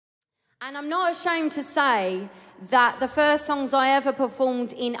And I'm not ashamed to say that the first songs I ever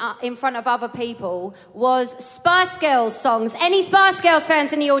performed in front of other people was Spice Girls songs. Any Spice Girls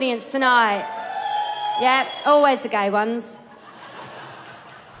fans in the audience tonight? Yeah, always the gay ones.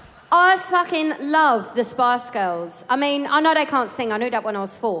 I fucking love the Spice Girls. I mean, I know they can't sing. I knew that when I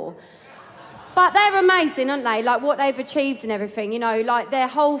was 4. But they're amazing, aren't they? Like, what they've achieved and everything, you know, like, their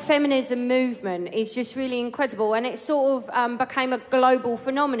whole feminism movement is just really incredible, and it sort of became a global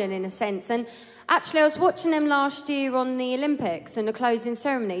phenomenon in a sense. And actually, I was watching them last year on the Olympics and the closing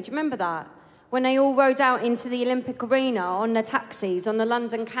ceremony. Do you remember that? When they all rode out into the Olympic arena on the taxis, on the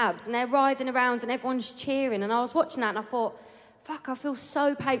London cabs, and they're riding around and everyone's cheering, and I was watching that and I thought, fuck, I feel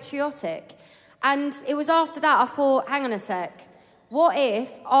so patriotic. And it was after that I thought, hang on a sec, what if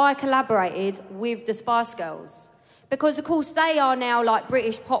I collaborated with the Spice Girls? Because, of course, they are now, like,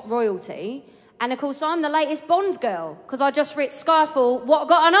 British pop royalty. And, of course, I'm the latest Bond girl, because I just wrote Skyfall, what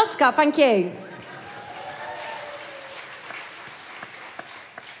got an Oscar, thank you.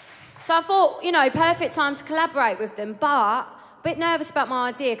 So I thought, you know, perfect time to collaborate with them, but a bit nervous about my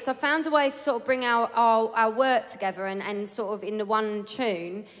idea, because I found a way to sort of bring our work together and sort of in the one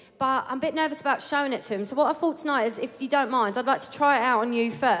tune, but I'm a bit nervous about showing it to him. So what I thought tonight is, if you don't mind, I'd like to try it out on you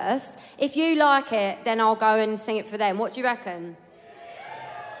first. If you like it, then I'll go and sing it for them. What do you reckon?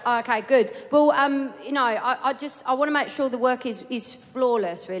 Okay, good. Well, you know, I want to make sure the work is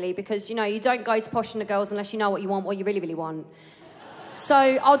flawless, really, because, you know, you don't go to Posh and the Girls unless you know what you want, what you really, really want. So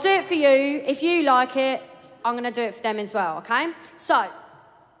I'll do it for you. If you like it, I'm going to do it for them as well, okay? So,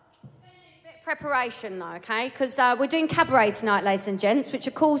 preparation though, okay? Because we're doing cabaret tonight, ladies and gents, which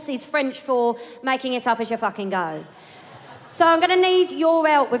of course is French for making it up as you fucking go. So I'm going to need your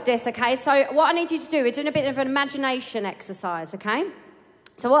help with this, okay? So what I need you to do, we're doing a bit of an imagination exercise, okay?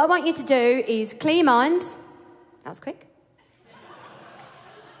 So what I want you to do is clear your minds. That was quick.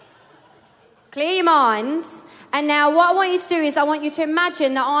 Clear your minds. And now what I want you to do is I want you to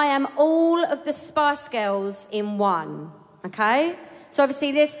imagine that I am all of the Spice Girls in one, okay? So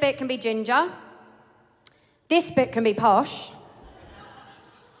obviously this bit can be Ginger. This bit can be Posh.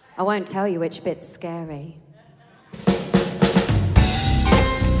 I won't tell you which bit's scary.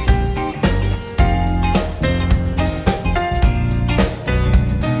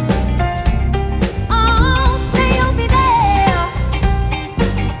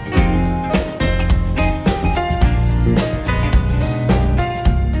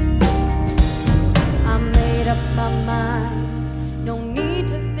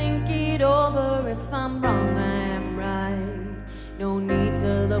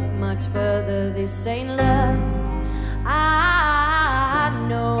 Further, this ain't lust. I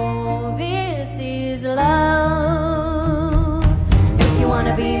know this is love. If you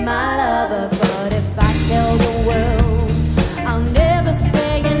wanna be my lover, but if I tell the world, I'll never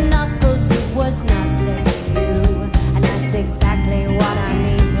say enough, 'cause it was not said to you, and that's exactly what I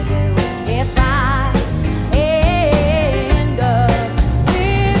need to do. If I end up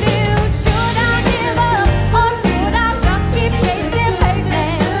with you, should I give up, or should I just keep chasing pavements?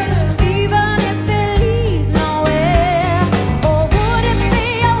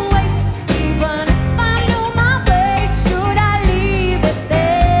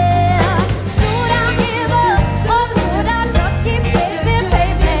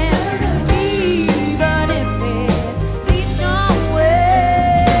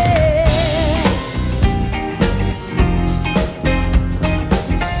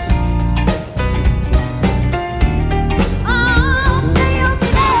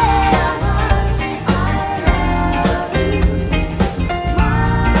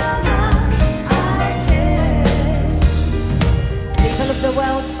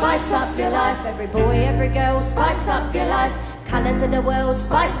 Spice up your life, every boy, every girl, spice up your life. Colours of the world,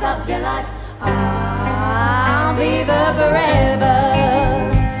 spice up your life. I'll be there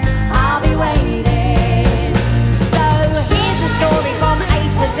forever. I'll be waiting. So here's a story from A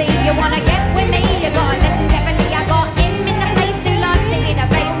to Z. You wanna get with me? You gotta listen carefully. I got him in the place who likes it in a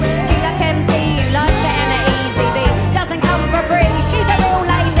face. Do you like MC? Who likes it in an easy V? Doesn't come for free. She's a real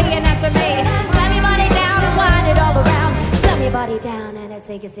lady, and that's for me. Slam your body down and wind it all around. Slam your body down and a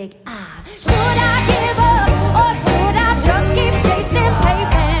zig. Ah, should I give up, or should I just keep chasing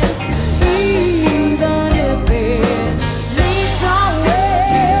pavements? Even if it leads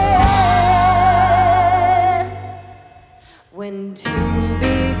nowhere. When two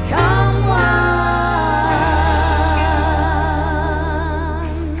become one.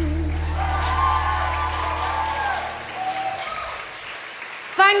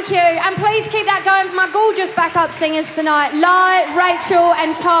 Thank you, and please keep that going for my gorgeous backup singers tonight, Lai, Rachel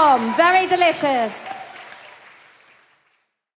and Tom. Very delicious.